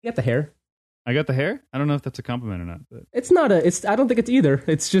You got the hair. I got the hair? I don't know if that's a compliment or not. But It's not I don't think it's either.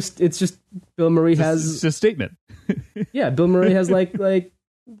 It's just Bill Murray has... It's a statement. Yeah, Bill Murray has like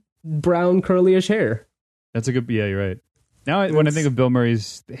brown curly-ish hair. That's a good... Yeah, you're right. Now, when I think of Bill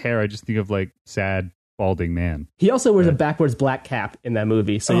Murray's hair, I just think of like sad, balding man. He also wears a backwards black cap in that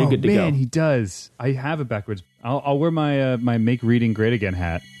movie, so you're good to go. Man, he does. I have a backwards... I'll wear my my Make Reading Great Again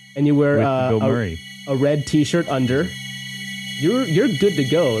hat. And you wear Bill Murray. A red t-shirt under. You're good to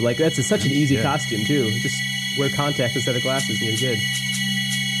go. Like, that's such an easy costume, too. Just wear contacts instead of glasses and you're good.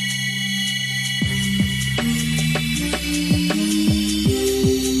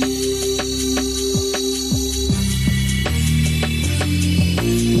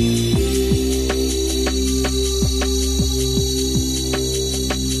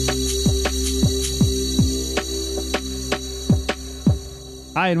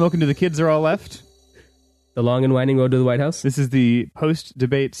 Hi, and welcome to The Kids Are All Left. The long and winding road to the White House. This is the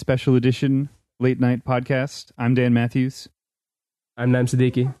post-debate special edition late-night podcast. I'm Dan Matthews. I'm Naim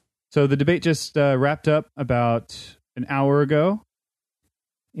Siddiqui. So the debate just wrapped up about an hour ago.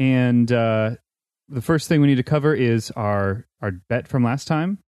 And the first thing we need to cover is our bet from last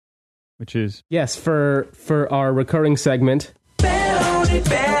time, which is... Yes, for our recurring segment. Bet on it,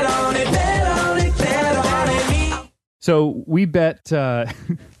 bet on it, bet on it, bet on it. So we bet...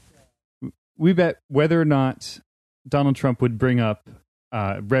 We bet whether or not Donald Trump would bring up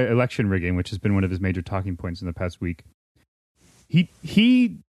election rigging, which has been one of his major talking points in the past week.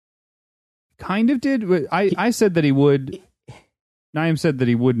 He kind of did. I said that he would. Naim said that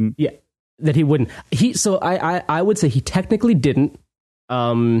he wouldn't. Yeah, that he wouldn't. I would say he technically didn't.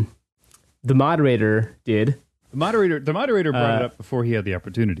 The moderator did. The moderator brought it up before he had the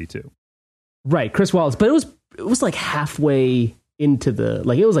opportunity to. Right, Chris Wallace. But it was like halfway into it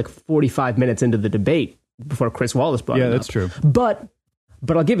was like 45 minutes into the debate before Chris Wallace brought it up. Yeah, that's true. But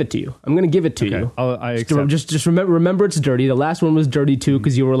I'll give it to you. I'm going to give it to you. I accept. Just remember it's dirty. The last one was dirty too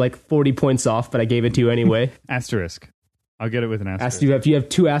because you were like 40 points off, but I gave it to you anyway. Asterisk. I'll get it with an asterisk. If you have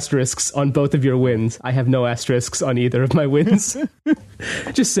 2 asterisks on both of your wins. I have no asterisks on either of my wins.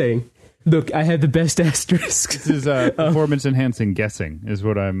 Just saying. Look, I had the best asterisks. This is performance enhancing guessing is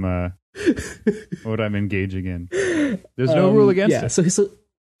what I'm engaging in. There's no rule against it.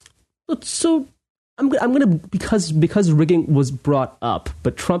 So I'm gonna because rigging was brought up,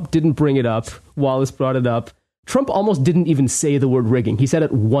 but Trump didn't bring it up. Wallace brought it up. Trump almost didn't even say the word rigging. He said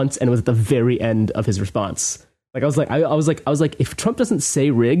it once, and it was at the very end of his response. Like I was like, if Trump doesn't say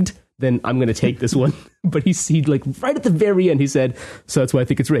rigged, then I'm gonna take this one. But he like right at the very end, he said, "So that's why I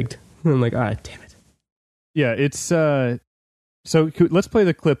think it's rigged." And I'm like, damn it. Yeah, it's so let's play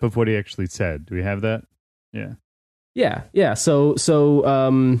the clip of what he actually said. Do we have that? Yeah. So I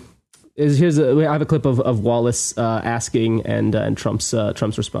have a clip of Wallace asking and Trump's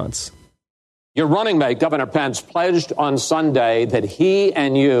response. Your running mate, Governor Pence, pledged on Sunday that he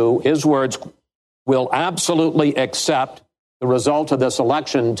and you, his words, will absolutely accept the result of this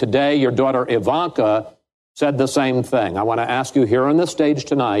election. Today, your daughter Ivanka said the same thing. I want to ask you here on the stage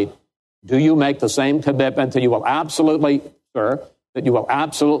tonight, do you make the same commitment that you will absolutely, sir, that you will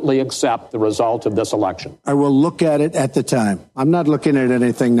absolutely accept the result of this election? I will look at it at the time. I'm not looking at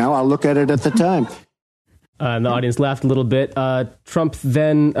anything now. I'll look at it at the time. And the audience laughed a little bit. Trump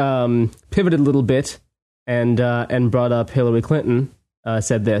then pivoted a little bit and brought up Hillary Clinton,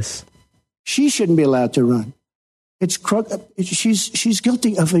 said this. She shouldn't be allowed to run. She's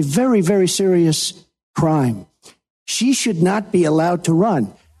guilty of a very, very serious crime. She should not be allowed to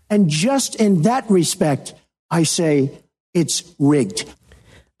run. And just in that respect, I say it's rigged.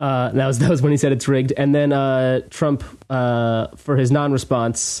 That was when he said it's rigged. And then Trump, for his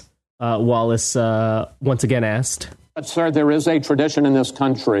non-response, Wallace once again asked. But, sir, there is a tradition in this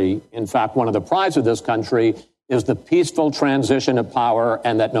country. In fact, one of the prides of this country is the peaceful transition of power,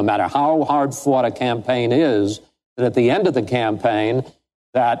 and that no matter how hard fought a campaign is, that at the end of the campaign,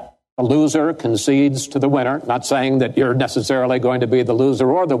 that the loser concedes to the winner. Not saying that you're necessarily going to be the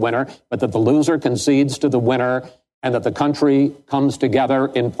loser or the winner, but that the loser concedes to the winner and that the country comes together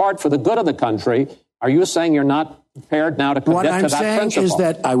in part for the good of the country. Are you saying you're not prepared now to commit to that principle? What I'm saying is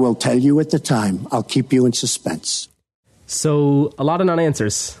that I will tell you at the time. I'll keep you in suspense. So a lot of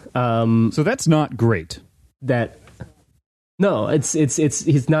non-answers. So that's not great. No, it's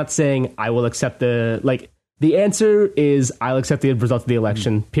he's not saying I will accept the answer is I'll accept the result of the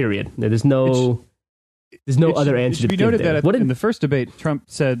election, period. There's no other answer to be noted there. That in the first debate, Trump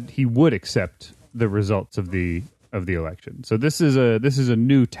said he would accept the results of the election. So this is a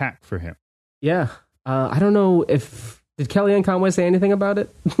new tack for him. Yeah. I don't know did Kellyanne Conway say anything about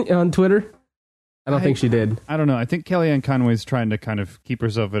it on Twitter? I don't think she did. I don't know. I think Kellyanne Conway's trying to kind of keep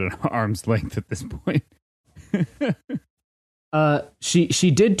herself at an arm's length at this point.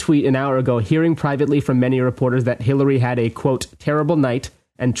 She did tweet an hour ago, hearing privately from many reporters that Hillary had a, quote, terrible night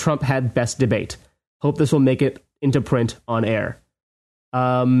and Trump had best debate. Hope this will make it into print on air.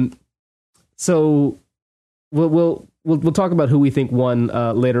 So we'll talk about who we think won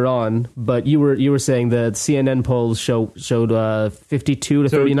later on, but you were saying the CNN polls showed 52 to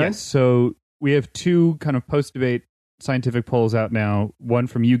 39? Yes, so we have two kind of post-debate scientific polls out now. One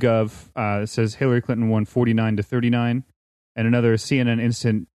from YouGov says Hillary Clinton won 49 to 39, and another CNN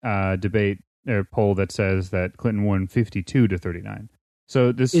instant debate poll that says that Clinton won 52 to 39.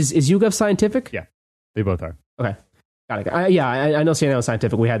 So this is YouGov scientific? Yeah, they both are. Okay, got it. I know CNN was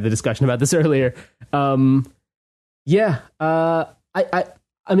scientific. We had the discussion about this earlier. I mean, I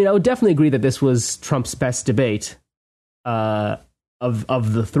would definitely agree that this was Trump's best debate of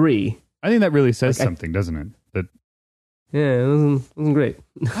the three. I think that really says something, doesn't it? That it wasn't great.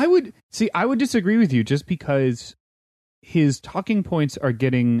 I would disagree with you just because his talking points are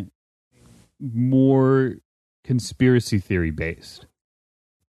getting more conspiracy theory based.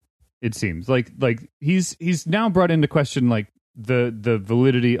 It seems like he's now brought into question like the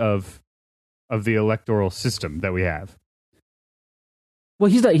validity of the electoral system that we have. Well,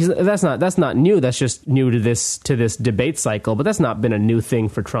 that's not new. That's just new to this debate cycle. But that's not been a new thing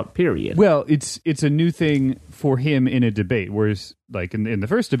for Trump. Period. Well, it's a new thing for him in a debate. Whereas, like in the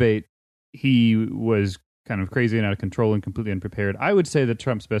first debate, he was kind of crazy and out of control and completely unprepared. I would say that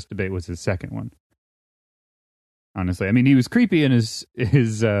Trump's best debate was his second one. Honestly, I mean, he was creepy and his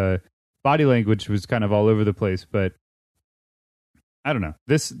body language was kind of all over the place. But I don't know.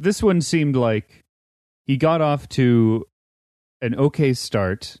 This one seemed like he got off to an okay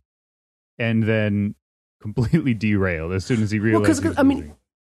start and then completely derailed as soon as he realized. Well, I mean,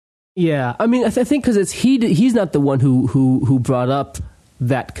 I think because he's not the one who brought up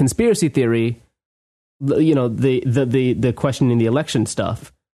that conspiracy theory. You know, the questioning the election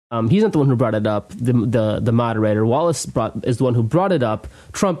stuff. He's not the one who brought it up. The moderator Wallace is the one who brought it up.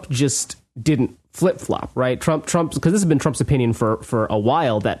 Trump just didn't flip flop, right? Trump because this has been Trump's opinion for a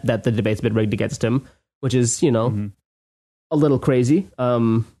while that the debate's been rigged against him, which is a little crazy,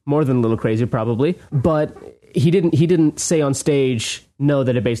 more than a little crazy probably. But he didn't say on stage, no,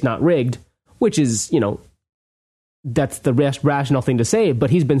 the debate's not rigged, which is that's the rational thing to say.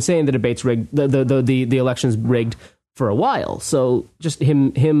 But he's been saying the debate's rigged, the election's rigged for a while. So just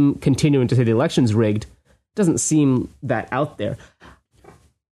him continuing to say the election's rigged doesn't seem that out there.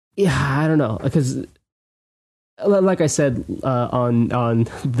 Yeah, I don't know, because like I said on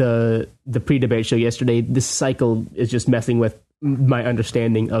the pre-debate show yesterday, this cycle is just messing with my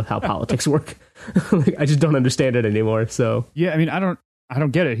understanding of how politics work. Like, I just don't understand it anymore. So yeah, I mean, I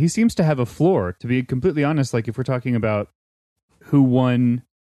don't get it. He seems to have a floor, to be completely honest. Like if we're talking about who won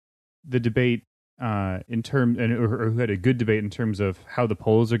the debate or who had a good debate in terms of how the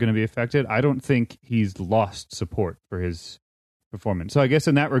polls are going to be affected, I don't think he's lost support for his performance. So I guess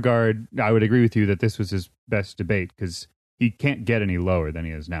in that regard, I would agree with you that this was his best debate because he can't get any lower than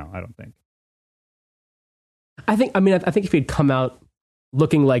he is now, I don't think. I think if he'd come out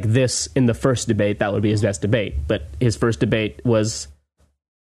looking like this in the first debate, that would be his best debate. But his first debate was,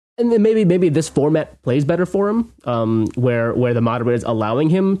 and then maybe this format plays better for him, where the moderator is allowing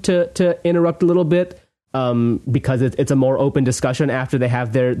him to interrupt a little bit, because it's a more open discussion after they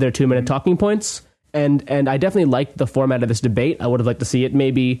have their 2-minute talking points. And I definitely liked the format of this debate. I would have liked to see it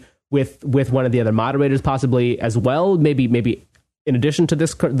maybe with one of the other moderators possibly as well. Maybe in addition to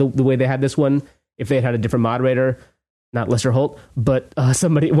this, the way they had this one, if they had a different moderator, not Lester Holt, but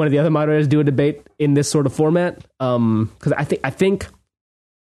one of the other moderators do a debate in this sort of format. Because I think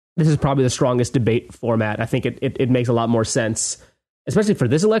this is probably the strongest debate format. I think it makes a lot more sense, especially for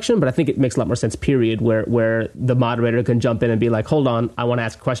this election, but I think it makes a lot more sense, period, where the moderator can jump in and be like, hold on, I want to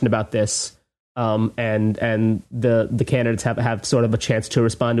ask a question about this. And the candidates have sort of a chance to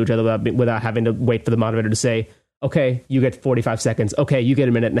respond to each other without having to wait for the moderator to say, okay, you get 45 seconds. Okay, you get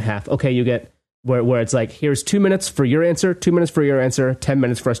a minute and a half. Okay, you get where it's like, here's 2 minutes for your answer, 2 minutes for your answer, 10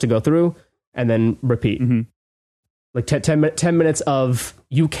 minutes for us to go through, and then repeat. Mm-hmm. Like 10 minutes of,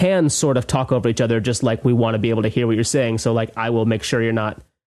 you can sort of talk over each other just like we want to be able to hear what you're saying. So like, I will make sure you're not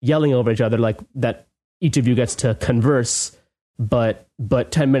yelling over each other, like that each of you gets to converse, but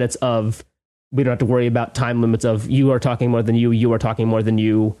 10 minutes of, we don't have to worry about time limits of you are talking more than you are talking more than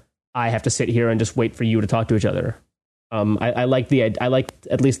you. I have to sit here and just wait for you to talk to each other. I like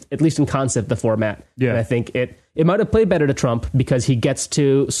at least in concept the format. Yeah. And I think it might have played better to Trump because he gets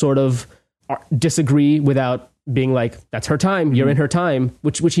to sort of disagree without being like, "That's her time. You're in her time,"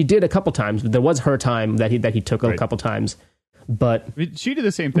 which he did a couple times. There was her time that he took a couple times, but she did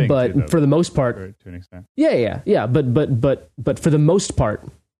the same thing. But too, for the most part, to an extent, yeah. But for the most part,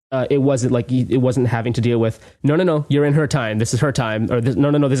 it wasn't having to deal with no. You're in her time. This is her time, or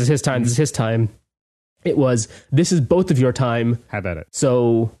no. This is his time. This is his time. It was, this is both of your time. Have at it.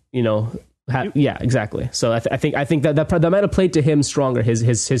 So, yeah, exactly. So I think that might have played to him stronger,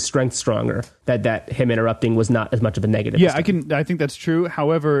 his strength stronger, that him interrupting was not as much of a negative. Yeah, I think that's true.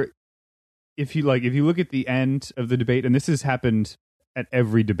 However, if you look at the end of the debate, and this has happened at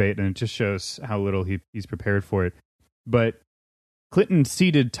every debate, and it just shows how little he's prepared for it. But Clinton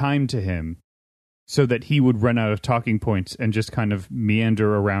ceded time to him so that he would run out of talking points and just kind of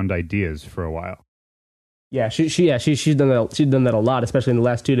meander around ideas for a while. Yeah, she's done that. She's done that a lot, especially in the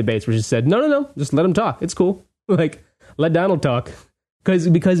last two debates, where she said, "No, just let him talk. It's cool. Like, let Donald talk," because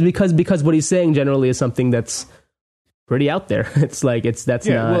what he's saying generally is something that's pretty out there. It's like not.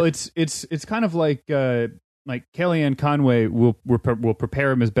 Well, it's kind of like Kellyanne Conway will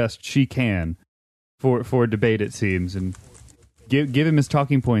prepare him as best she can for a debate, it seems, and give him his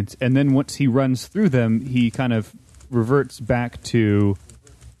talking points, and then once he runs through them, he kind of reverts back to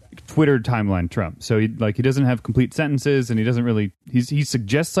Twitter timeline Trump. So he doesn't have complete sentences, and he doesn't really he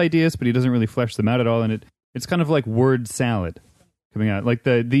suggests ideas, but he doesn't really flesh them out at all. And it's kind of like word salad coming out. Like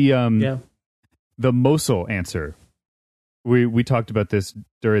the Mosul answer. We talked about this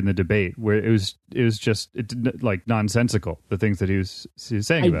during the debate, where it was just like nonsensical, the things that he was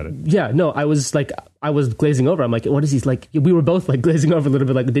saying about it. Yeah, no, I was glazing over. I'm like, what is he like? We were both like glazing over a little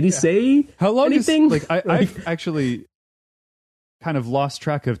bit. Like, did he say how long anything? I've actually kind of lost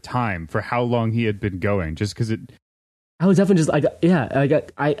track of time for how long he had been going, just because I was definitely just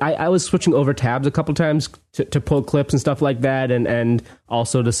I was switching over tabs a couple times to pull clips and stuff like that, and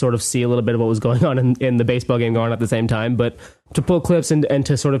also to sort of see a little bit of what was going on in the baseball game going on at the same time, but to pull clips and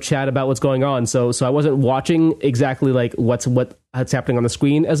to sort of chat about what's going on. So I wasn't watching exactly like what's happening on the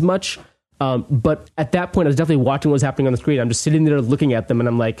screen as much. But at that point, I was definitely watching what was happening on the screen. I'm just sitting there looking at them, and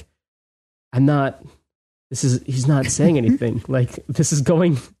I'm like, he's not saying anything. Like, this is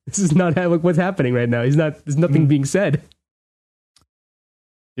not what's happening right now. There's nothing being said.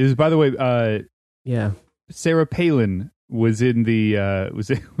 By the way, yeah, Sarah Palin was in the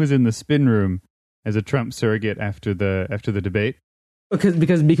was in the spin room as a Trump surrogate after the debate.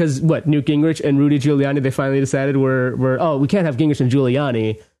 Because what, Newt Gingrich and Rudy Giuliani, they finally decided we can't have Gingrich and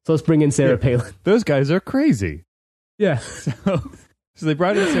Giuliani, so let's bring in Sarah Palin. Those guys are crazy. Yeah. So they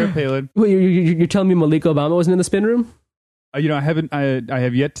brought in Sarah Palin. Well, you're telling me Malik Obama wasn't in the spin room? I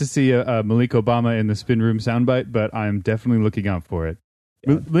have yet to see a Malik Obama in the spin room soundbite, but I'm definitely looking out for it.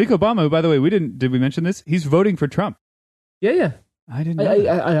 Yeah. Malik Obama, by the way, did we mention this? He's voting for Trump. Yeah. I didn't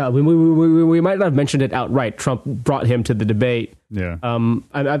know. We might not have mentioned it outright. Trump brought him to the debate. Yeah.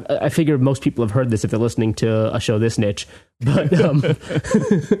 I figure most people have heard this if they're listening to a show this niche. But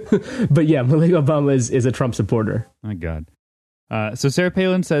but yeah, Malik Obama is a Trump supporter. My God. So Sarah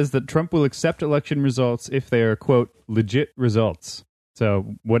Palin says that Trump will accept election results if they are, quote, legit results.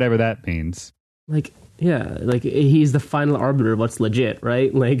 So whatever that means. Like, yeah, like he's the final arbiter of what's legit,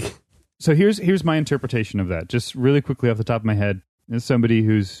 right? Like, so here's my interpretation of that. Just really quickly off the top of my head, as somebody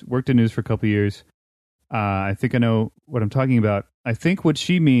who's worked in news for a couple of years, I think I know what I'm talking about. I think what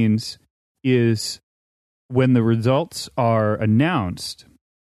she means is when the results are announced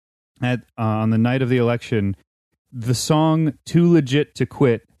on the night of the election, the song "Too Legit to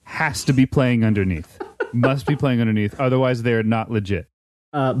Quit" has to be playing underneath. Must be playing underneath. Otherwise, they're not legit.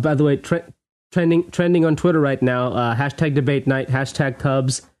 By the way, trending on Twitter right now, hashtag debate night, hashtag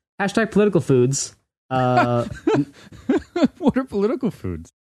Cubs, hashtag political foods. What are political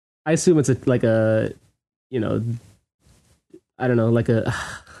foods? I assume it's I don't know, like a.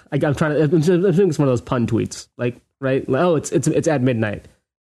 I'm assuming it's one of those pun tweets, like, right? Oh, it's at midnight.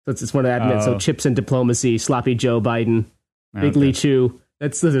 So it's one of the admins. So chips and diplomacy, sloppy Joe Biden, Big Lee Chew.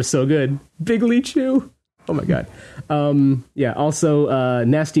 Those are so good. Big Lee Chew. Oh my God. Yeah. Also,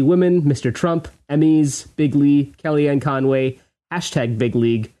 nasty women, Mr. Trump, Emmys, Big Lee, Kellyanne Conway, hashtag Big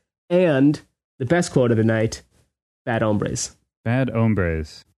League, and the best quote of the night: "Bad hombres." Bad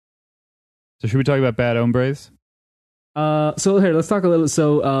hombres. So should we talk about bad hombres? So here, let's talk a little.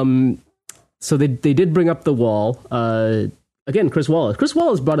 So they did bring up the wall. Again, Chris Wallace. Chris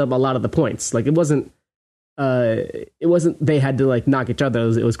Wallace brought up a lot of the points. Like, it wasn't they had to like knock each other.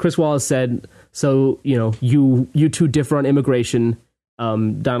 It was Chris Wallace said, so, you two differ on immigration.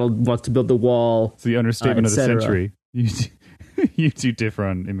 Donald wants to build the wall. It's the understatement of the century. You two differ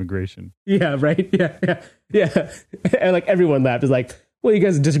on immigration. Yeah, right. Yeah. And like everyone laughed. It's like, Well, you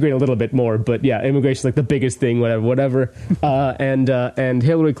guys disagree a little bit more, but yeah, immigration is like the biggest thing, whatever. And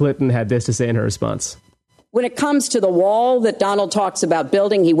Hillary Clinton had this to say in her response. When it comes to the wall that Donald talks about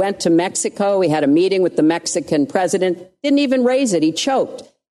building, he went to Mexico. He had a meeting with the Mexican president, didn't even raise it. He choked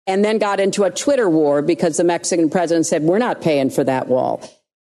and then got into a Twitter war because the Mexican president said, we're not paying for that wall.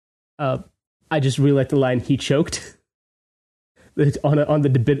 I just really like the line, he choked on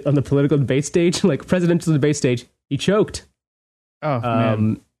the political debate stage, like presidential debate stage. He choked. Oh,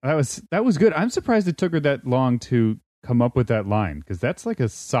 man. That was good. I'm surprised it took her that long to come up with that line, because that's like a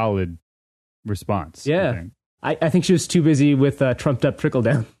solid response. Yeah. I think she was too busy with trumped up trickle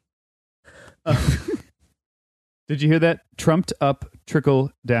down. Did you hear that? Trumped up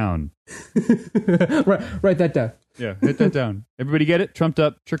trickle down. Write that down. Yeah, hit that down. Everybody get it? Trumped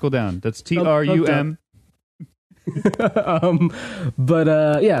up trickle down. That's TRUM.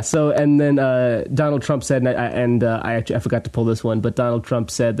 Yeah. So, and then Donald Trump said, and I forgot to pull this one, but Donald Trump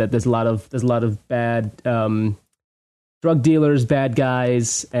said that there's a lot of bad drug dealers, bad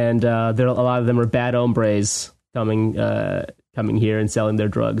guys, and a lot of them are bad hombres coming here and selling their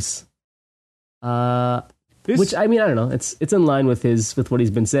drugs. Which, I mean, I don't know. It's in line with what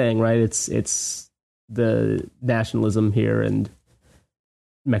he's been saying, right? It's the nationalism here, and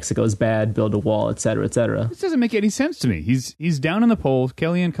Mexico's bad, build a wall, et cetera, et cetera. This doesn't make any sense to me. He's down in the polls.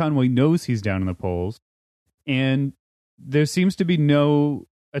 Kellyanne Conway knows he's down in the polls, and there seems to be no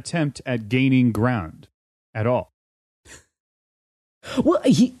attempt at gaining ground at all. Well,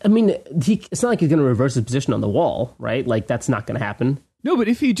 it's not like he's going to reverse his position on the wall, right? Like, that's not going to happen. No, but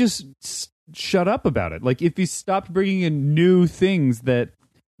if he just shut up about it, like if he stopped bringing in new things that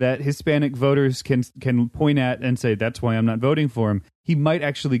Hispanic voters can point at and say, that's why I'm not voting for him, he might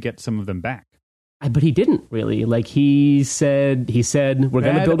actually get some of them back. But he didn't really. Like, he said we're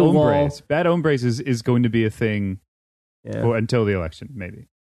going to build a wall. Bad hombres is going to be a thing until the election, maybe.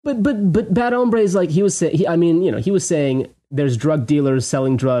 But bad hombres, like he was saying there's drug dealers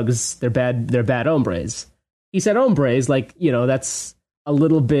selling drugs. They're bad hombres. He said hombres, like, that's a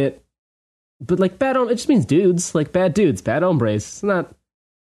little bit, but like it just means dudes, like bad dudes, bad hombres.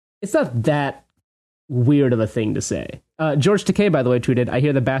 It's not that weird of a thing to say. George Takei, by the way, tweeted, I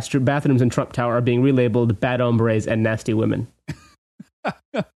hear the bathrooms in Trump Tower are being relabeled bad hombres and nasty women.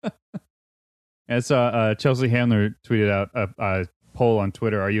 I saw Chelsea Handler tweeted out a poll on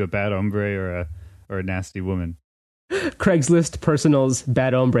Twitter. Are you a bad hombre or a nasty woman? Craigslist personals,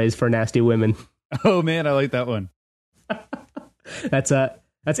 bad hombres for nasty women. Oh man, I like that one. That's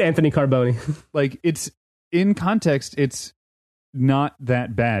Anthony Carboni. Like, it's in context, it's not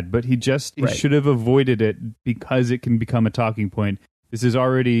that bad, but he should have avoided it because it can become a talking point. This is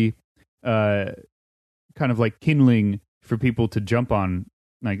already kind of like kindling for people to jump on,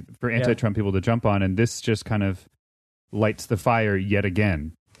 like for anti-Trump people to jump on, and this just kind of lights the fire yet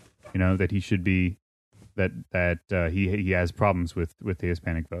again. That he should be that he has problems with the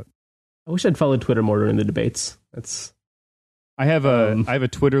Hispanic vote. I wish I'd followed Twitter more during the debates. I have a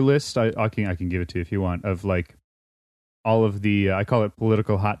Twitter list. I can give it to you if you want, of like all of the I call it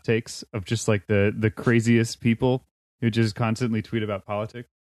political hot takes of just like the craziest people who just constantly tweet about politics.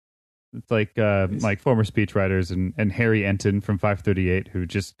 It's like former speechwriters and Harry Enton from 538 who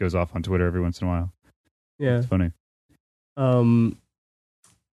just goes off on Twitter every once in a while. Yeah, it's funny.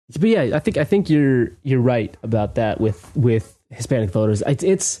 But yeah, I think you're right about that with Hispanic voters. I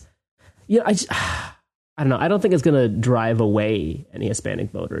don't know. I don't think it's going to drive away any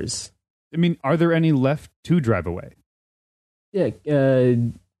Hispanic voters. I mean, are there any left to drive away? Yeah,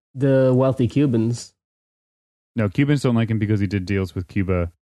 the wealthy Cubans. No, Cubans don't like him because he did deals with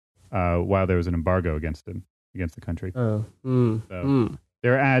Cuba while there was an embargo against the country. Oh,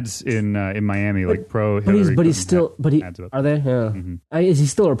 there are ads in Miami, like pro Hillary. Are they? Yeah. Mm-hmm. Is he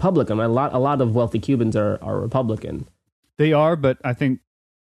still a Republican? A lot of wealthy Cubans are Republican. They are, but I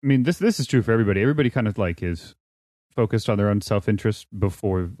mean, this is true for everybody. Everybody kind of like is focused on their own self-interest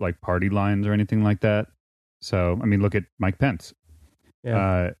before like party lines or anything like that. So, I mean, look at Mike Pence.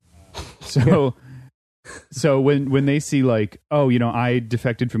 Yeah. So when they see like, oh, I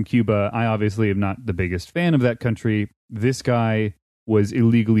defected from Cuba. I obviously am not the biggest fan of that country. This guy was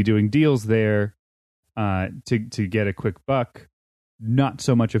illegally doing deals there to get a quick buck. Not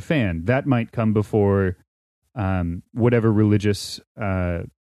so much a fan. That might come before whatever religious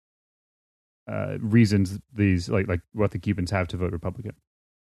reasons these like what the Cubans have to vote Republican.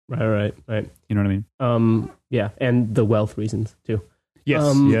 Right. You know what I mean? Yeah, and the wealth reasons too.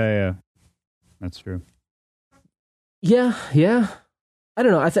 Yes. Yeah. That's true. Yeah. I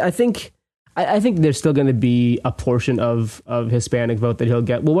don't know. I think there's still going to be a portion of Hispanic vote that he'll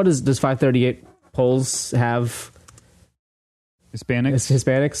get. Well, what does 538 polls have?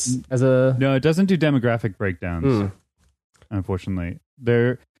 Hispanics as a... No, it doesn't do demographic breakdowns. Unfortunately,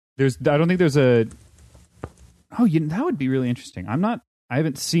 there's. I don't think there's a. Oh, that would be really interesting. I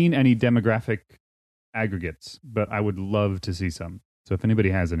haven't seen any demographic aggregates, but I would love to see some. So if anybody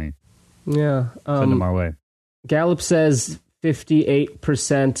has any, send them our way. Gallup says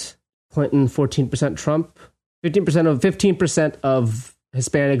 58% Clinton, 14% Trump. 15% of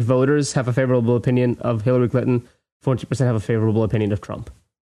Hispanic voters have a favorable opinion of Hillary Clinton. 14% have a favorable opinion of Trump.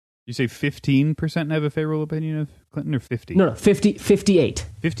 You say 15% have a favorable opinion of Clinton, or 50? No, 58.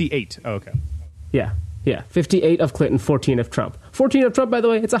 58. Oh, okay. Yeah. 58 of Clinton, 14 of Trump. 14 of Trump, by the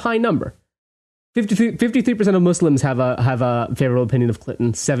way, it's a high number. 53% of Muslims have a favorable opinion of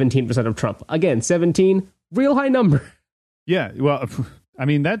Clinton. 17% of Trump. Again, 17, real high number. Yeah. Well, I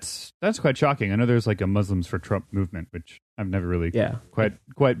mean, that's quite shocking. I know there's like a Muslims for Trump movement, which I've never really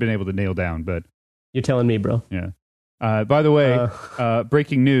quite been able to nail down. But you're telling me, bro. Yeah. By the way,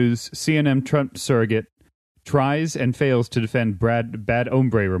 breaking news, CNN Trump surrogate tries and fails to defend bad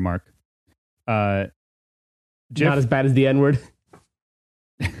hombre remark. Not as bad as the N-word.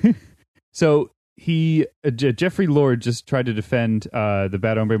 So Jeffrey Lord just tried to defend the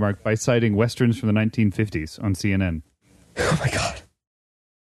bad hombre remark by citing Westerns from the 1950s on CNN. Oh my God.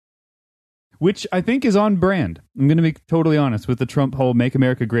 Which I think is on brand. I'm going to be totally honest with the Trump whole Make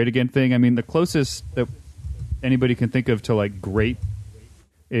America Great Again thing. I mean, the closest that anybody can think of to like great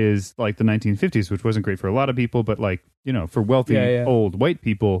is like the 1950s, which wasn't great for a lot of people, but like, for wealthy old white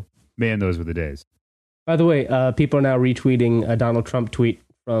people, man, those were the days. By the way, people are now retweeting a Donald Trump tweet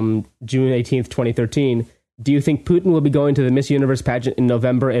from June 18th, 2013. Do you think Putin will be going to the Miss Universe pageant in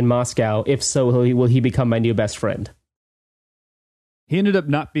November in Moscow? If so, will he become my new best friend? He ended up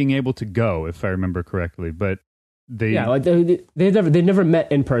not being able to go, if I remember correctly, but they never met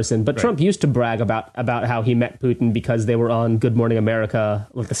in person. But right. Trump used to brag about how he met Putin because they were on Good Morning America,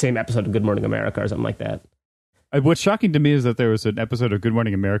 like the same episode of Good Morning America or something like that. What's shocking to me is that there was an episode of Good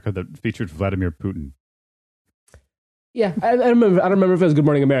Morning America that featured Vladimir Putin. Yeah, I don't remember if it was Good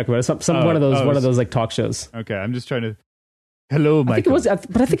Morning America, but it's one of those like talk shows. Okay, I'm just trying to. Hello, Michael. I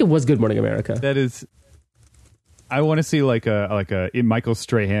think it was Good Morning America. That is. I want to see like a Michael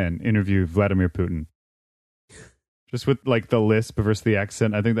Strahan interview Vladimir Putin, just with like the lisp versus the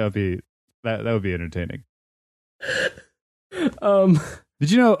accent. I think that would be entertaining.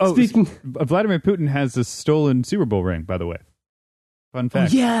 Did you know? Vladimir Putin has a stolen Super Bowl ring. By the way, fun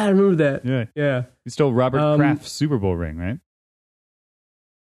fact. Oh, yeah, I remember that. Yeah. He stole Robert Kraft's Super Bowl ring, right?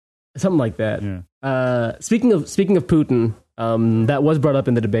 Something like that. Yeah. Speaking of Putin, that was brought up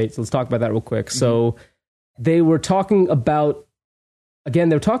in the debate. So let's talk about that real quick. Mm-hmm. So. They were talking about,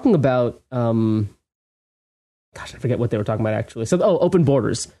 gosh, I forget what they were talking about actually. So, open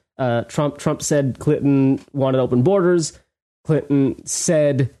borders. Trump said Clinton wanted open borders. Clinton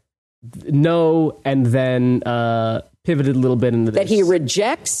said no, and then pivoted a little bit into this. That he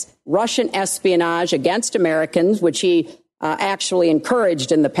rejects Russian espionage against Americans, which he actually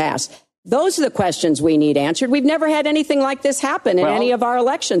encouraged in the past. Those are the questions we need answered. We've never had anything like this happen in any of our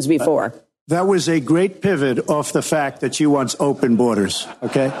elections before. That was a great pivot off the fact that she wants open borders,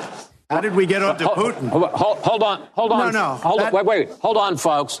 okay? How did we get up to Putin? Hold on. No. Wait. Hold on,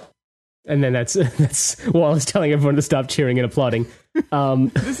 folks. And then that's Wallace telling everyone to stop cheering and applauding.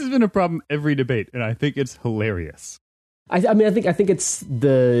 This has been a problem every debate, and I think it's hilarious. I think it's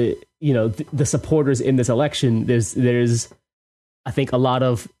the supporters in this election. There's I think a lot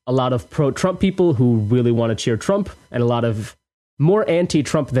of pro-Trump people who really want to cheer Trump, and a lot of more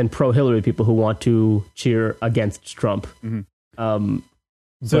anti-Trump than pro-Hillary people who want to cheer against Trump. Mm-hmm.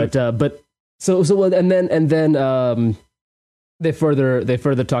 They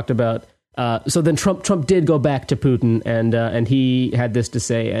further talked about. So then Trump did go back to Putin, and he had this to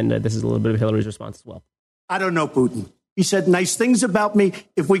say, and this is a little bit of Hillary's response as well. I don't know Putin. He said nice things about me.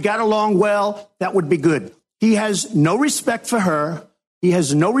 If we got along well, that would be good. He has no respect for her. He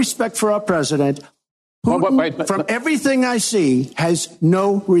has no respect for our president. Putin, from everything I see, has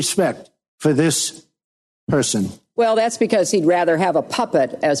no respect for this person. Well, that's because he'd rather have a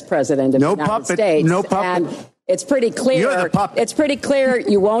puppet as president of the United States. No puppet. And it's pretty clear. You're the puppet. It's pretty clear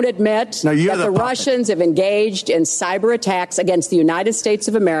you won't admit that the Russians have engaged in cyber attacks against the United States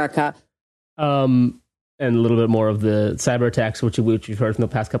of America. And a little bit more of the cyber attacks, which we've heard from the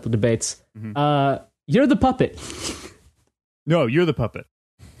past couple of debates. Mm-hmm. You're the puppet. No, you're the puppet.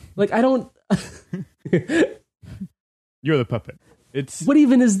 Like, I don't... You're the puppet. It's what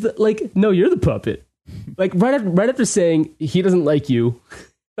even is no, you're the puppet. Like right after saying he doesn't like you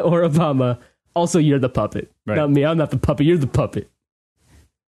or Obama, also you're the puppet. Right. Not me, I'm not the puppet, you're the puppet.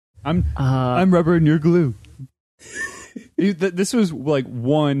 I'm rubber and you're glue. This was like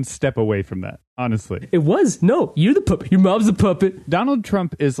one step away from that, honestly. It was. No, you're the puppet. Your mom's the puppet. Donald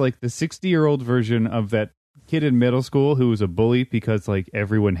Trump is like the 60-year-old version of that kid in middle school who was a bully because like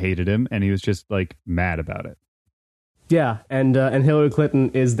everyone hated him and he was just like mad about it. Yeah, and Hillary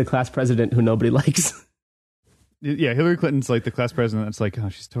Clinton is the class president who nobody likes. Yeah, Hillary Clinton's like the class president that's like, oh,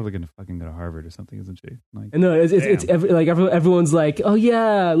 she's totally going to fucking go to Harvard or something, isn't she? Like, no, everyone's like, oh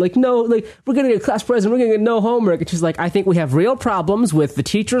yeah, like no, like we're going to get class president, we're going to get no homework. And she's like, I think we have real problems with the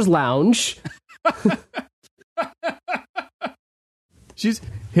teacher's lounge.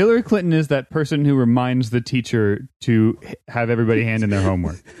 Hillary Clinton is that person who reminds the teacher to have everybody hand in their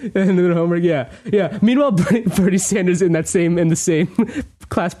homework. Yeah. Meanwhile, Bernie Sanders in the same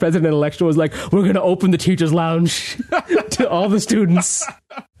class president election was like, we're going to open the teacher's lounge to all the students.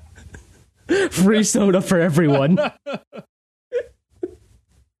 Free soda for everyone.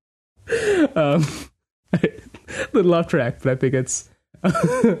 Little off track, but I think it's...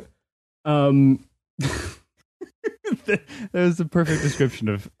 That was the perfect description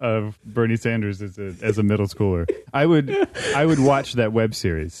of Bernie Sanders as a middle schooler. I would watch that web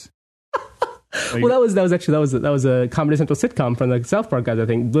series. Like, well, that was a Comedy Central sitcom from the South Park guys. I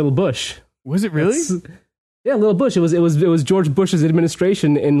think Little Bush. Was it really? Yeah, Little Bush. It was George Bush's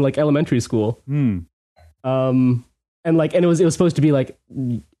administration in like elementary school. And it was supposed to be like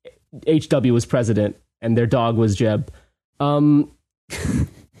HW was president and their dog was Jeb.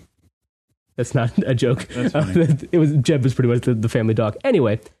 That's not a joke. Jeb was pretty much the family dog.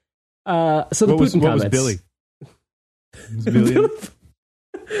 Anyway, so the Putin comments. What was Billy? Was Billy?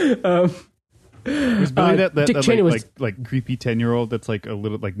 Was Billy that Dick Cheney was like creepy 10-year-old that's like a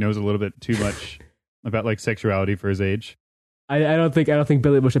little like knows a little bit too much about like sexuality for his age? I don't think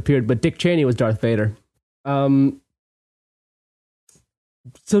Billy Bush appeared, but Dick Cheney was Darth Vader. So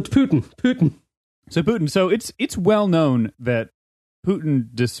Putin. So it's well known that Putin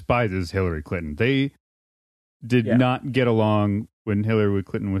despises Hillary Clinton. They did not get along when Hillary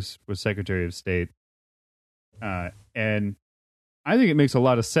Clinton was Secretary of State. And I think it makes a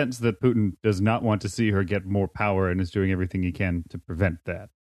lot of sense that Putin does not want to see her get more power and is doing everything he can to prevent that.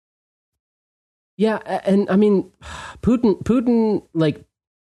 Yeah, and I mean, Putin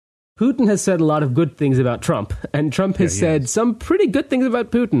has said a lot of good things about Trump, and Trump has said some pretty good things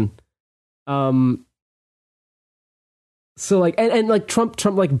about Putin. So like, and like Trump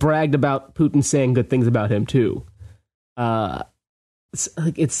like bragged about Putin saying good things about him too. It's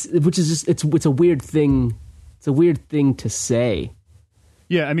a weird thing. It's a weird thing to say.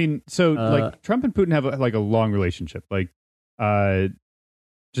 Yeah, I mean, so like Trump and Putin have like a long relationship. Like,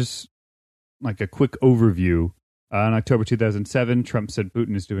 just like a quick overview. In October 2007, Trump said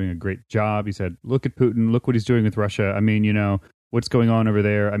Putin is doing a great job. He said, "Look at Putin. Look what he's doing with Russia. I mean, you know what's going on over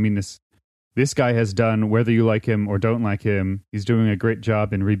there. I mean, this guy has done, whether you like him or don't like him, he's doing a great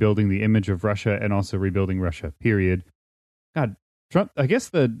job in rebuilding the image of Russia and also rebuilding Russia. Period." God, Trump. I guess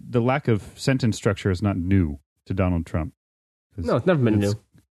the lack of sentence structure is not new to Donald Trump. No, it's never been new.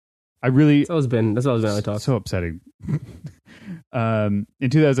 That's always been how I talk. So upsetting. In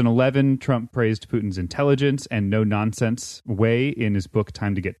 2011, Trump praised Putin's intelligence and no-nonsense way in his book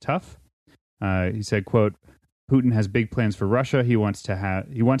Time to Get Tough. He said, quote, "Putin has big plans for Russia. He wants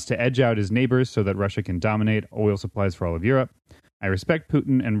to edge out his neighbors so that Russia can dominate oil supplies for all of Europe. I respect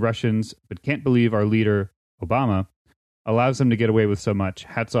Putin and Russians, but can't believe our leader, Obama, allows them to get away with so much.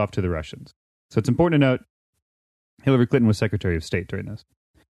 Hats off to the Russians." So it's important to note Hillary Clinton was Secretary of State during this.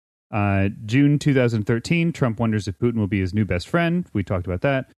 June 2013, Trump wonders if Putin will be his new best friend. We talked about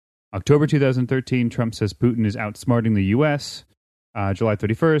that. October 2013, Trump says Putin is outsmarting the U.S. July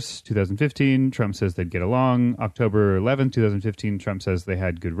 31st, 2015, Trump says they'd get along. October 11th, 2015, Trump says they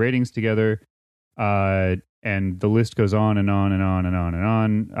had good ratings together. And the list goes on and on and on and on and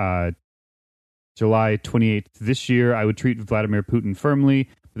on. July 28th this year, I would treat Vladimir Putin firmly,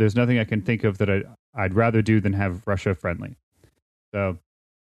 but there's nothing I can think of that I'd rather do than have Russia friendly. So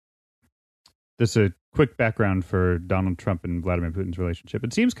this is a quick background for Donald Trump and Vladimir Putin's relationship.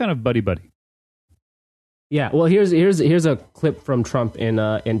 It seems kind of buddy-buddy. Yeah, well, here's a clip from Trump in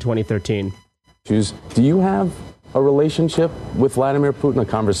 2013. Do you have a relationship with Vladimir Putin, a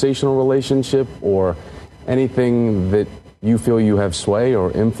conversational relationship, or anything that you feel you have sway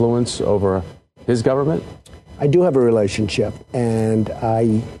or influence over his government? I do have a relationship, and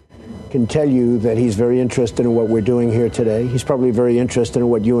I can tell you that he's very interested in what we're doing here today. He's probably very interested in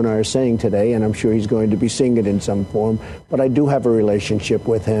what you and I are saying today, and I'm sure he's going to be seeing it in some form. But I do have a relationship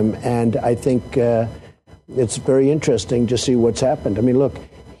with him, and I think it's very interesting to see what's happened. I mean, look,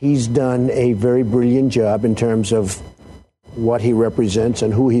 he's done a very brilliant job in terms of what he represents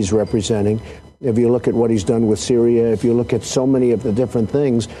and who he's representing. If you look at what he's done with Syria, if you look at so many of the different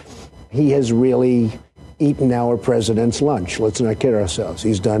things, he has really eaten our president's lunch. Let's not kid ourselves.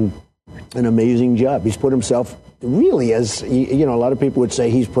 He's done an amazing job. He's put himself really as, a lot of people would say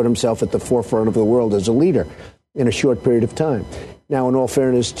he's put himself at the forefront of the world as a leader in a short period of time. Now, in all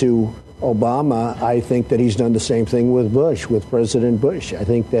fairness to Obama, I think that he's done the same thing with Bush, with President Bush. I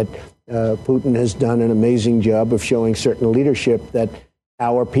think that Putin has done an amazing job of showing certain leadership that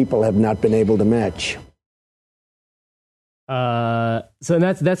our people have not been able to match. So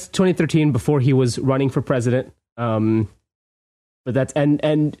that's 2013 before he was running for president. But that's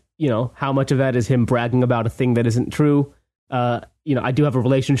and how much of that is him bragging about a thing that isn't true? I do have a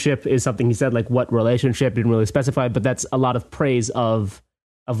relationship is something he said, like what relationship, didn't really specify, but that's a lot of praise of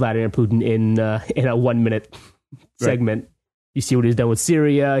Vladimir Putin in a 1 minute segment. Right. You see what he's done with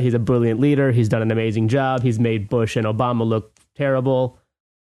Syria. He's a brilliant leader. He's done an amazing job. He's made Bush and Obama look terrible.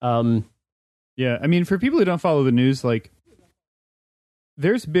 Yeah, I mean, for people who don't follow the news, like,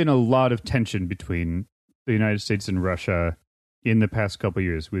 there's been a lot of tension between the United States and Russia in the past couple of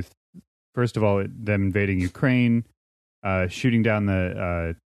years, with, first of all, them invading Ukraine, shooting down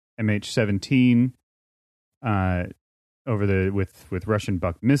the MH17 with Russian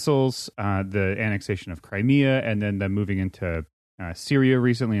Buk missiles, the annexation of Crimea, and then them moving into Syria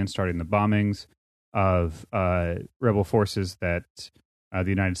recently and starting the bombings of rebel forces that the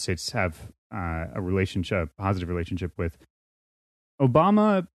United States have a positive relationship with.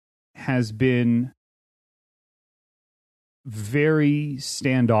 Obama has been very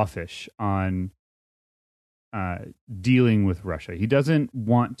standoffish on dealing with Russia. He doesn't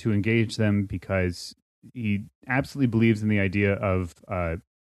want to engage them because he absolutely believes in the idea of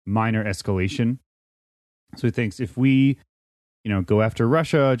minor escalation. So he thinks if we, go after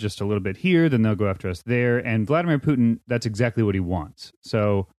Russia just a little bit here, then they'll go after us there. And Vladimir Putin, that's exactly what he wants.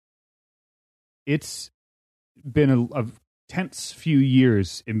 So it's been a tense few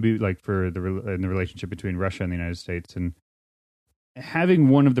years in the relationship between Russia and the United States, and having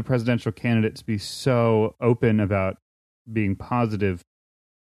one of the presidential candidates be so open about being positive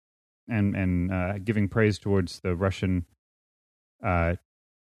and giving praise towards the Russian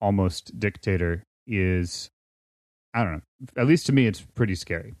almost dictator is, I don't know, at least to me, it's pretty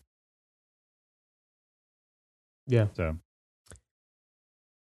scary. Yeah. So,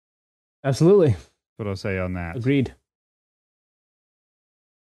 absolutely. What I'll say on that. Agreed.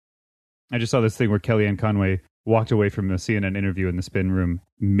 I just saw this thing where Kellyanne Conway walked away from a CNN interview in the spin room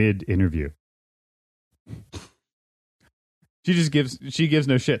mid-interview. She gives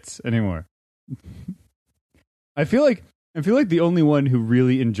no shits anymore. I feel like the only one who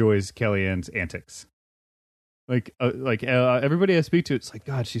really enjoys Kellyanne's antics. Everybody I speak to, it's like,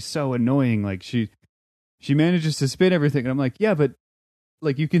 God, she's so annoying. Like she manages to spin everything, and I'm like, yeah, but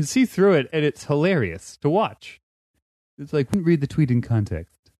like you can see through it, and it's hilarious to watch. It's like, read the tweet in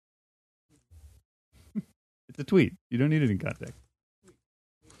context. It's a tweet. You don't need it in context.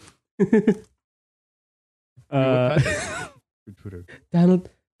 Twitter. Donald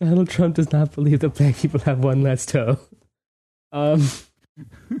Trump does not believe that black people have one last toe. All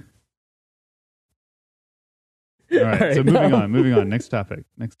right, so moving on. Next topic.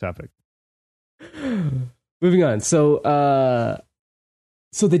 Moving on. So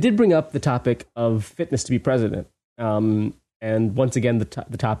they did bring up the topic of fitness to be president. And once again, the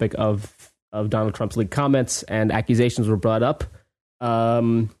topic of Donald Trump's leaked comments and accusations were brought up. I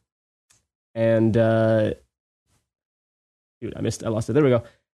lost it. There we go.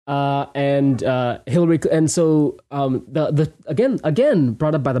 Hillary, and so the again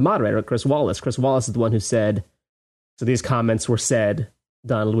brought up by the moderator, Chris Wallace. Chris Wallace is the one who said, so these comments were said,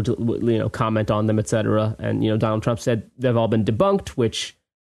 Donald would comment on them, etc. And Donald Trump said they've all been debunked, which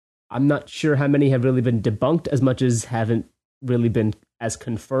I'm not sure how many have really been debunked as much as haven't really been as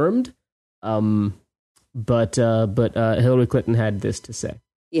confirmed. But Hillary Clinton had this to say.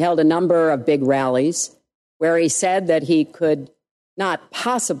 He held a number of big rallies where he said that he could not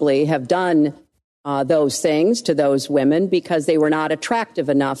possibly have done those things to those women because they were not attractive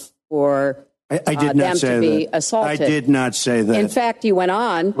enough for them to be assaulted. I did not say that. In fact, he went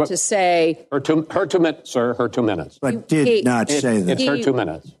on to say... Her 2 minutes, sir, her 2 minutes. I did not say that. It's her 2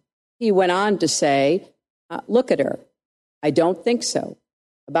 minutes. He went on to say, look at her. I don't think so.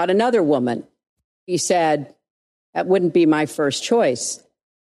 About another woman, he said, that wouldn't be my first choice.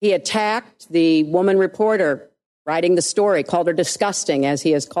 He attacked the woman reporter writing the story, called her disgusting, as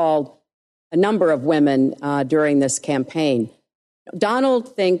he has called a number of women during this campaign.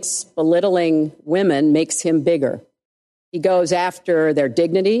 Donald thinks belittling women makes him bigger. He goes after their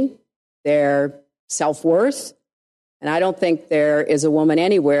dignity, their self-worth, And I don't think there is a woman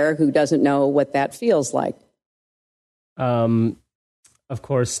anywhere who doesn't know what that feels like. Of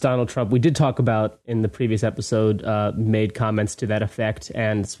course, Donald Trump, we did talk about in the previous episode, made comments to that effect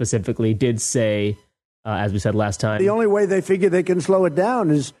and specifically did say, as we said last time, the only way they figure they can slow it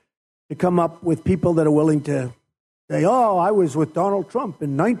down is to come up with people that are willing to say, oh, I was with Donald Trump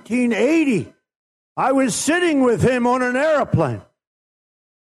in 1980. I was sitting with him on an airplane.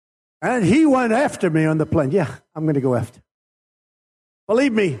 And he went after me on the plane. Yeah, I'm going to go after.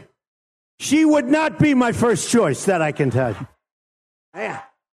 Believe me, she would not be my first choice, that I can tell you. Man.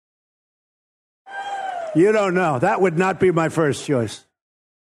 You don't know. That would not be my first choice.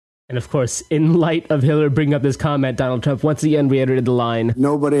 And of course, in light of Hillary bringing up this comment, Donald Trump once again reiterated the line.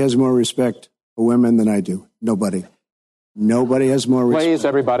 Nobody has more respect for women than I do. Nobody. Nobody has more respect. Please,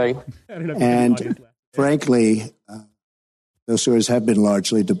 everybody. And frankly, those stories have been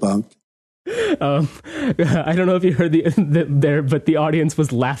largely debunked. I don't know if you heard there, but the audience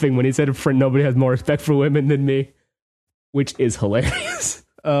was laughing when he said, nobody has more respect for women than me, which is hilarious.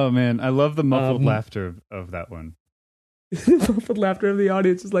 Oh, man. I love the muffled laughter of that one. The muffled laughter of the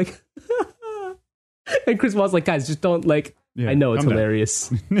audience is like... And Chris Wall's like, guys, just don't, like... Yeah, I know it's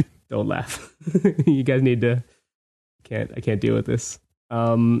hilarious. Don't laugh. You guys need to... I can't deal with this.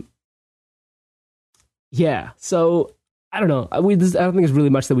 Yeah, so... I don't know. I don't think there's really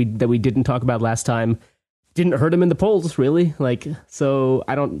much that we didn't talk about last time. Didn't hurt him in the polls, really. Like, so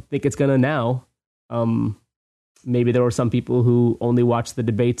I don't think it's gonna now. Maybe there were some people who only watch the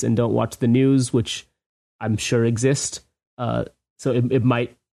debates and don't watch the news, which I'm sure exist. So there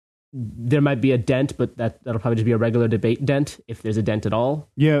might be a dent, but that'll probably just be a regular debate dent if there's a dent at all.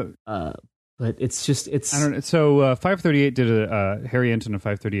 Yeah. But it's I don't know. So 538 Harry Enton of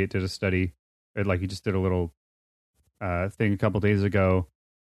 538 did a study. He just did a little thing a couple days ago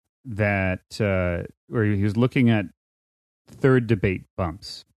that where he was looking at third debate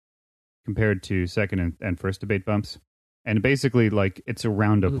bumps compared to second and first debate bumps, and basically it's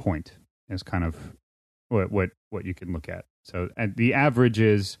around a point is kind of what you can look at. So the average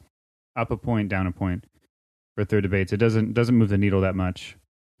is up a point, down a point for third debates. It doesn't move the needle that much,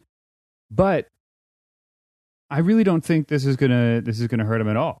 but I really don't think this is gonna hurt him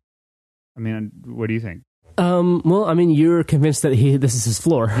at all. I mean, what do you think? Well, I mean, you're convinced that this is his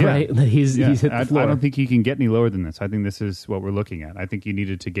floor, right? That he's hit the floor. I don't think he can get any lower than this. I think this is what we're looking at. I think he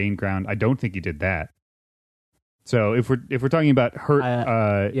needed to gain ground. I don't think he did that. So if we're talking about hurt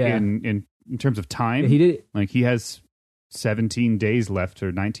in terms of time, he did. Like, he has 17 days left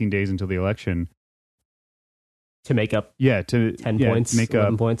or 19 days until the election to make up. To 10 points, make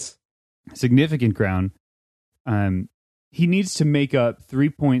 11 up points, significant ground. He needs to make up 3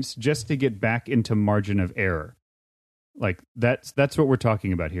 points just to get back into margin of error. Like, that's what we're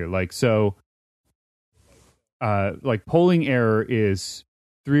talking about here. Like, so, polling error is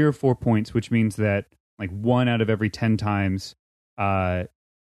 3 or 4 points, which means that 1 out of every 10 times, the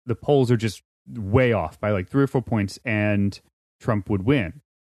polls are just way off by 3 or 4 points, and Trump would win.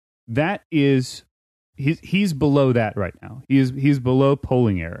 That is, he's below that right now. He's below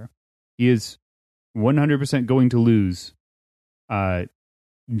polling error. He is 100% going to lose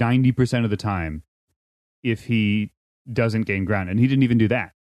 90% of the time if he doesn't gain ground, and he didn't even do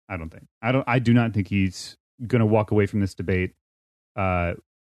that. I do not think he's going to walk away from this debate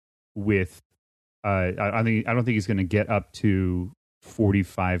with. I don't think he's going to get up to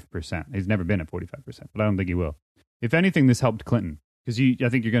 45%. He's never been at 45%, but I don't think he will. If anything, this helped Clinton, because I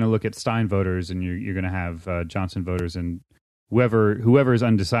think you're going to look at Stein voters and you're going to have Johnson voters and whoever is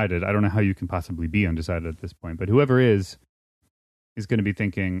undecided. I don't know how you can possibly be undecided at this point, but whoever is going to be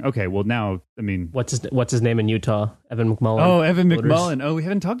thinking, okay, well now, I mean, what's his name in Utah? Evan McMullin. Oh, Evan McMullin. Oh, we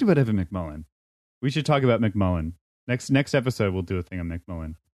haven't talked about Evan McMullin. We should talk about McMullin. Next episode, we'll do a thing on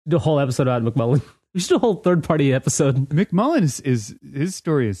McMullin. Do a whole episode on McMullin. We should do a whole third-party episode. McMullin is his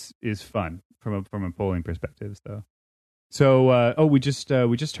story is fun from a polling perspective, though. So, we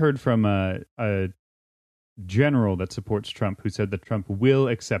just heard from a general that supports Trump who said that Trump will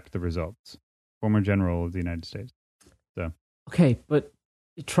accept the results. Former general of the United States. So okay, but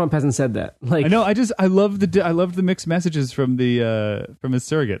Trump hasn't said that. I know. I love the mixed messages from his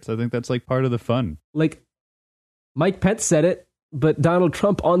surrogates. I think that's part of the fun. Mike Pence said it, but Donald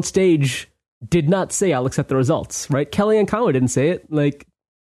Trump on stage did not say I'll accept the results. Right? Kellyanne Conway didn't say it.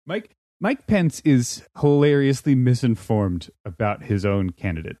 Mike Pence is hilariously misinformed about his own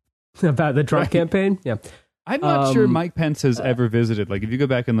candidate. About the Trump campaign? Yeah. I'm not sure Mike Pence has ever visited. If you go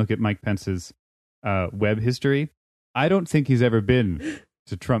back and look at Mike Pence's web history, I don't think he's ever been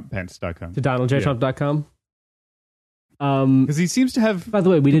to TrumpPence.com. To DonaldJTrump.com? Because he seems to have, by the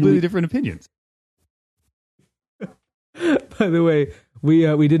way, completely different opinions. By the way,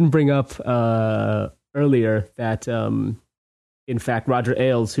 we didn't bring up earlier that in fact Roger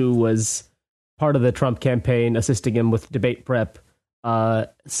Ailes, who was part of the Trump campaign, assisting him with debate prep,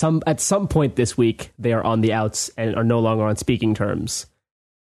 at some point this week they are on the outs and are no longer on speaking terms.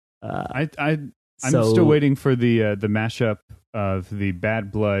 I'm still waiting for the mashup of the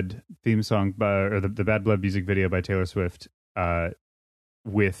Bad Blood theme song or the Bad Blood music video by Taylor Swift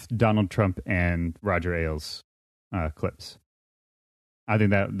with Donald Trump and Roger Ailes clips. I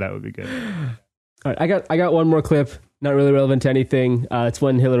think that would be good. All right, I got one more clip, not really relevant to anything. It's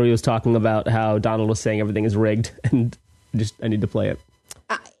when Hillary was talking about how Donald was saying everything is rigged, and I need to play it.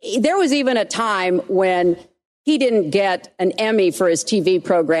 There was even a time when he didn't get an Emmy for his TV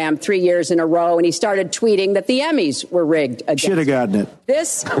program 3 years in a row, and he started tweeting that the Emmys were rigged against him. Should have gotten it.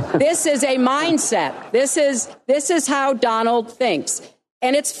 This is a mindset. This is how Donald thinks.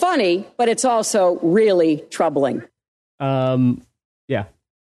 And it's funny, but it's also really troubling. Yeah,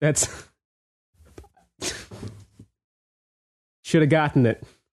 that's should have gotten it.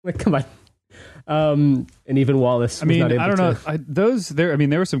 Like, come on. And even Wallace. I mean, was not able I don't know.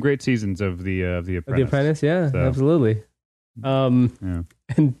 There were some great seasons of the Apprentice. The Apprentice, yeah, so. Absolutely.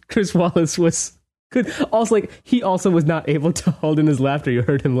 And Chris Wallace was good. Also, like, he also was not able to hold in his laughter. You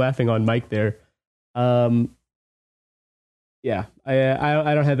heard him laughing on mic there. Yeah,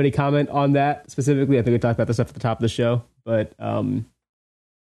 I don't have any comment on that specifically. I think we talked about this stuff at the top of the show, but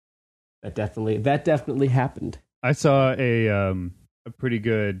that definitely happened. I saw a pretty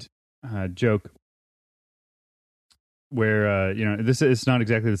good joke where this is not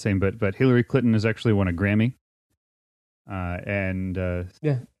exactly the same, but Hillary Clinton has actually won a Grammy, and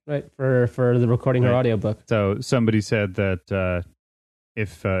yeah, right, for the recording her audiobook. So somebody said that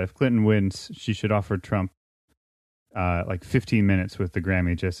if Clinton wins, she should offer Trump like 15 minutes with the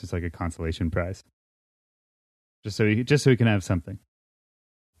Grammy just as like a consolation prize, just so he can have something,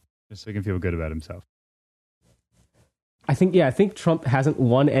 just so he can feel good about himself. I think Trump hasn't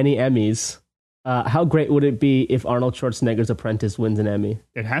won any Emmys. How great would it be if Arnold Schwarzenegger's Apprentice wins an Emmy?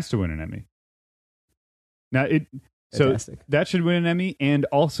 It has to win an Emmy. Now Fantastic. So that should win an Emmy, and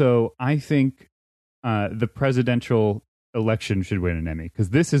also I think the presidential election should win an Emmy, because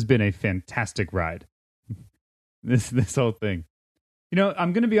this has been a fantastic ride. This whole thing.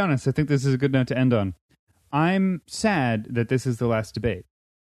 I'm going to be honest. I think this is a good note to end on. I'm sad that this is the last debate.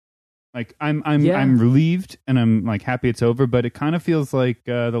 Like I'm relieved and I'm like happy it's over, but it kind of feels like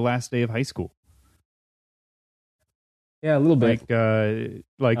the last day of high school. Yeah, a little bit.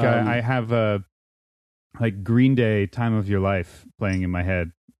 I have like Green Day "Time of Your Life" playing in my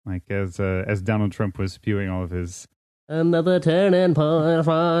head, like as Donald Trump was spewing all of his another turning point.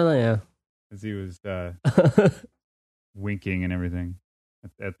 Yeah, as he was winking and everything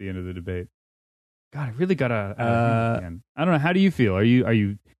at the end of the debate. God, I really gotta. I don't know. How do you feel? Are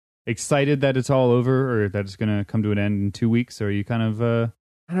you excited that it's all over, or that it's going to come to an end in 2 weeks? Or are you kind of I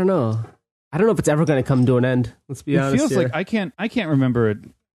don't know if it's ever going to come to an end. Let's be honest. It feels here. like I can't remember it.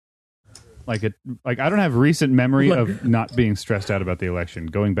 Like I don't have recent memory of not being stressed out about the election.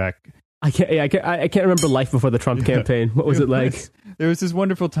 Going back, I can't remember life before the Trump campaign. What was it like? There was this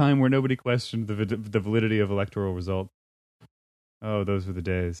wonderful time where nobody questioned the validity of electoral results. Oh, those were the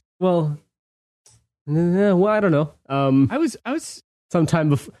days. Well, I don't know. I was sometime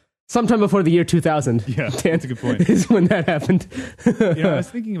before the year 2000. Yeah, that's a good point. Is when that happened. I was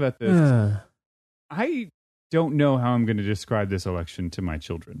thinking about this. I don't know how I'm going to describe this election to my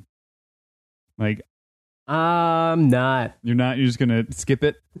children. Like, I'm not. You're not? You're just going to skip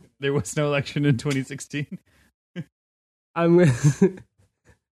it? There was no election in 2016?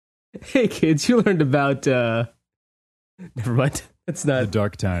 Hey, kids, you learned about... Never mind. It's not... The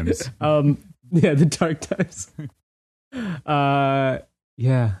dark times. Yeah, the dark times.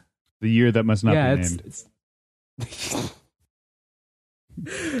 Yeah. The year that must not be named.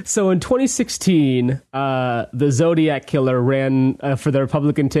 So in 2016, the Zodiac Killer ran for the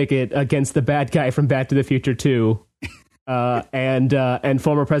Republican ticket against the bad guy from Back to the Future 2, and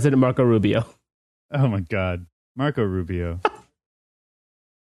former President Marco Rubio. Oh my God, Marco Rubio.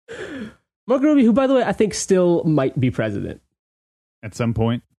 Marco Rubio, who, by the way, I think still might be president at some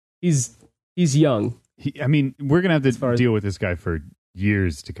point. He's young. We're gonna have to deal with this guy for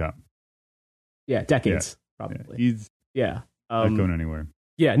years to come. Yeah, decades, probably. He's not going anywhere.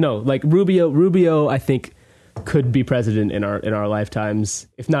 Yeah, no, like Rubio, I think could be president in our lifetimes,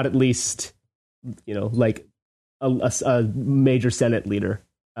 if not at least, like a major Senate leader.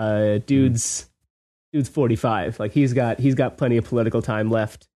 Dude's 45. Like he's got plenty of political time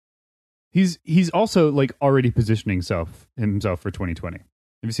left. He's also like already positioning himself for 2020. Have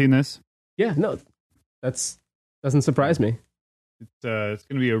you seen this? Yeah, no, that's Doesn't surprise me. It's going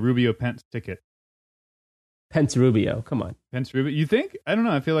to be a Rubio-Pence ticket. Pence Rubio, come on. Pence Rubio, you think? I don't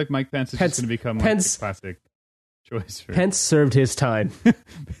know. I feel like Mike Pence is just going to become like the classic choice. Pence served his time.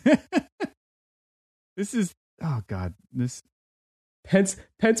 This is, oh God, this. Pence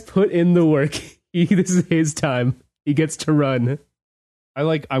put in the work. This is his time. He gets to run.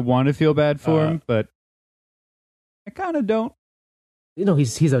 I want to feel bad for him, but I kind of don't. You know,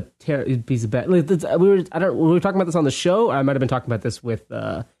 he's a bad. Like, we were talking about this on the show. Or I might have been talking about this with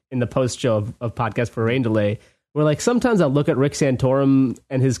in the post show of podcast for Rain Delay. Where like sometimes I'll look at Rick Santorum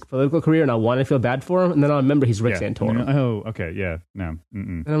and his political career, and I want to feel bad for him, and then I'll remember he's Rick Santorum. Oh, okay, yeah, no,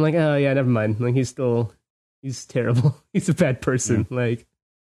 and I'm like, oh yeah, never mind. Like he's terrible. He's a bad person. Yeah. Like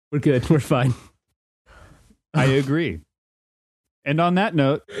we're good, we're fine. I agree. And on that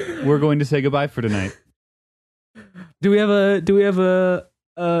note, we're going to say goodbye for tonight. Do we have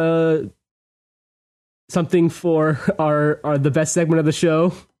a something for our the best segment of the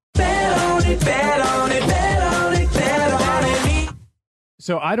show? Bet on it, bet on it, bet on it, bet on it.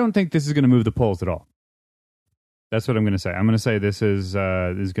 So I don't think this is going to move the polls at all. That's what I'm going to say. I'm going to say this is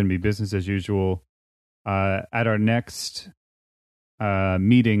going to be business as usual. At our next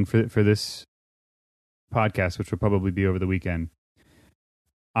meeting for this podcast, which will probably be over the weekend,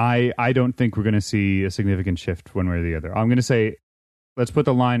 I don't think we're going to see a significant shift one way or the other. I'm going to say, let's put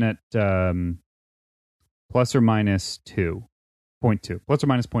the line at plus or minus 2.2, plus or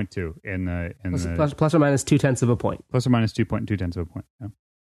minus 0.2 in the plus or minus 0.2 of a point, plus or minus 2.2 of a point. Yeah.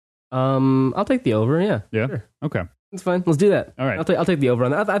 I'll take the over. Yeah. Sure. Okay, that's fine. Let's do that. All right. I'll take the over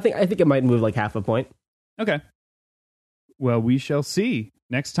on that. I think it might move like half a point. Okay. Well, we shall see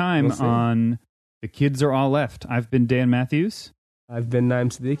next time on The Kids Are All Left. I've been Dan Matthews. I've been Naim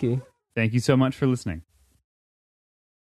Siddiqui. Thank you so much for listening.